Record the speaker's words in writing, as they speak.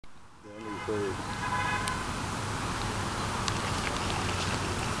crazy.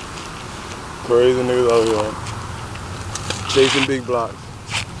 Crazy niggas out here. Chasing big blocks.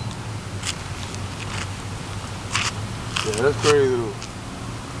 Yeah, that's crazy though.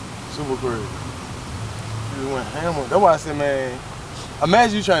 Super crazy. You went hammer. That's why I said, man,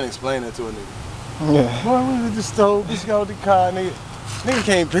 imagine you trying to explain that to a nigga. Yeah. Boy, we was the stove, bitch got the car, nigga. Nigga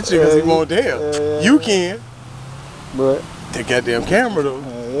can't picture because he won't tell. You can. But the goddamn camera though.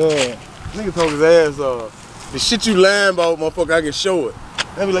 yeah. Nigga told his ass off. The shit you lying about, motherfucker, I can show it.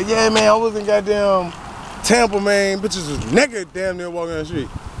 They be like, yeah, man, I was in goddamn Tampa, man. Bitches was naked damn near walking down the street.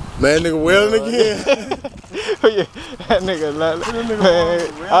 Man, nigga wailing again. Yeah, that nigga man.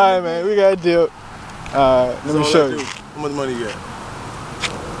 Alright, man, we got a deal. Alright, let me show you. How much money you got?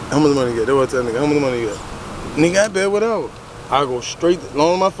 How much money you got? That's what I tell nigga. How much money you got? Nigga, I bet whatever. I go straight,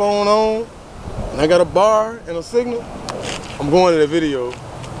 long my phone on, and I got a bar and a signal. I'm going to the video.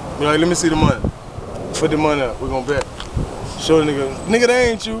 Be like, let me see the money. Put the money up. We're gonna bet. Show the nigga, nigga, that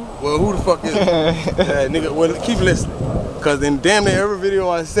ain't you. Well, who the fuck is it? Nigga, well, keep listening. Cause in damn near every video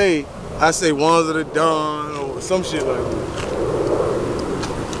I say ones of the Dawn or some shit like that.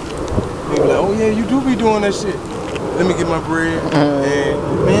 Nigga be like, oh yeah, you do be doing that shit. Let me get my bread.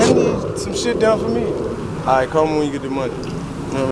 And man, I need some shit down for me. All right, call me when you get the money.